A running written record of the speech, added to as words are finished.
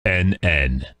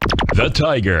TFNN, the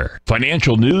Tiger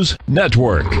Financial News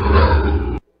Network.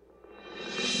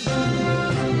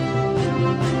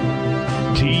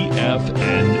 TFNN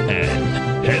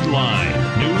Headline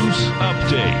News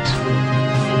Update.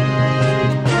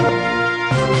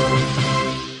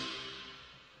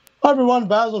 Hi everyone,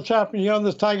 Basil, Chapman here on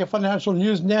this Tiger Financial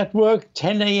News Network,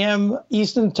 10 a.m.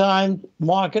 Eastern Time,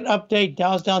 market update.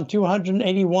 Dow's down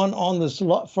 281 on this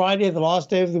Friday, the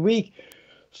last day of the week,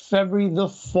 February the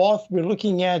 4th. We're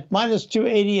looking at minus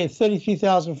 280 at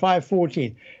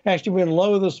 33,514. Actually went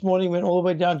lower this morning, went all the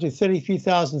way down to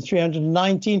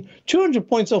 33,319, 200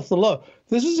 points off the low.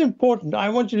 This is important. I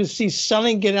want you to see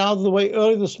selling get out of the way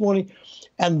early this morning,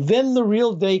 and then the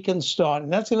real day can start.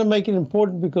 And that's going to make it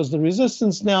important because the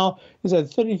resistance now is at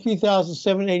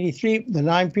 33,783, the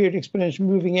 9-period exponential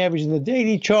moving average in the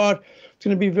daily chart. It's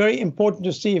going to be very important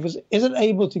to see if is it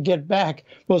able to get back.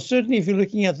 Well, certainly if you're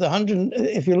looking at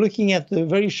the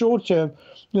very short term,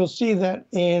 you'll see that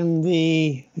in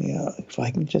the, if I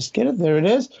can just get it, there it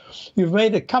is. You've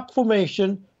made a cup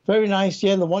formation. Very nice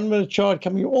here in the 1-minute chart,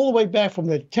 coming all the way back from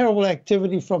the terrible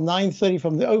activity from 9:30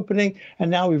 from the opening, and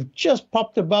now we've just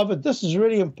popped above it. This is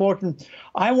really important.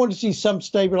 I want to see some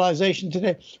stabilization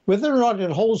today. Whether or not it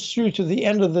holds through to the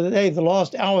end of the day, the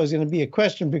last hour is going to be a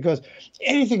question because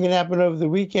anything can happen over the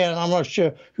weekend. I'm not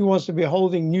sure who wants to be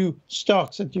holding new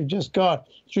stocks that you've just got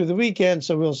through the weekend,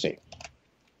 so we'll see.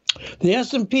 The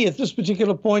S&P at this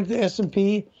particular point, the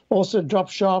S&P also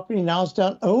dropped sharply. Now it's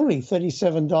down only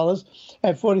 $37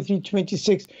 at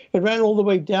 43.26. It ran all the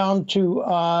way down to,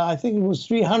 I think it was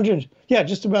 300. Yeah,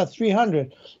 just about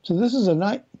 300. So this is a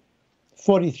night,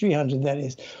 4,300, that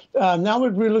is. Now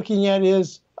what we're looking at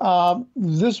is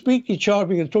this weekly chart.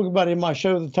 We're going to talk about it in my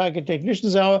show, the Tiger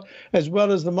Technicians Hour, as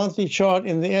well as the monthly chart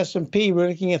in the S&P. We're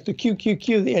looking at the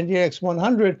QQQ, the NDX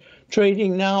 100,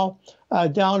 trading now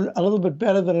down a little bit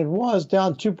better than it was,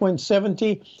 down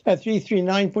 2.70 at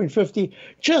 339.50.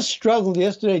 Just struggled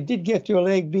yesterday, did get to a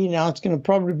leg B. Now it's going to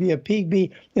probably be a peak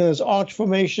B in this arch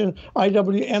formation.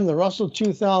 IWM, the Russell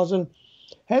 2000,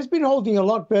 has been holding a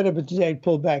lot better, but today it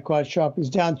pulled back quite sharply. It's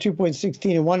down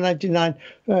 2.16 and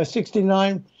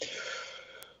 199.69.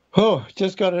 Oh,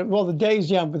 just got it. Well, the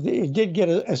day's young, but it did get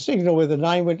a signal where the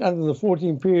 9 went under the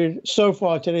 14 period so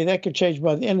far today. That could change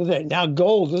by the end of the day. Now,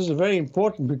 gold, this is very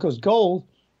important because gold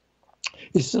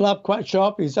is still up quite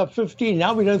sharply. It's up 15.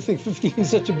 Now we don't think 15 is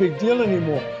such a big deal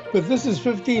anymore. But this is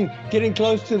 15 getting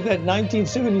close to that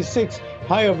 1976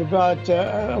 high of about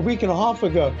a week and a half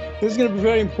ago. This is going to be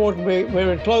very important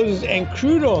where it closes. And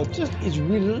crude oil just is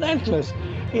relentless.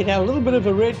 It had a little bit of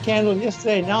a red candle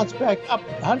yesterday. Now it's back up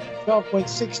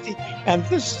 112.60. And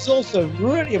this is also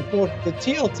really important. The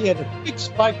TLT had a big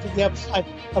spike to the upside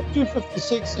of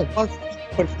 256 and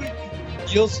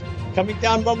 150.50 yields coming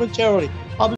down momentarily.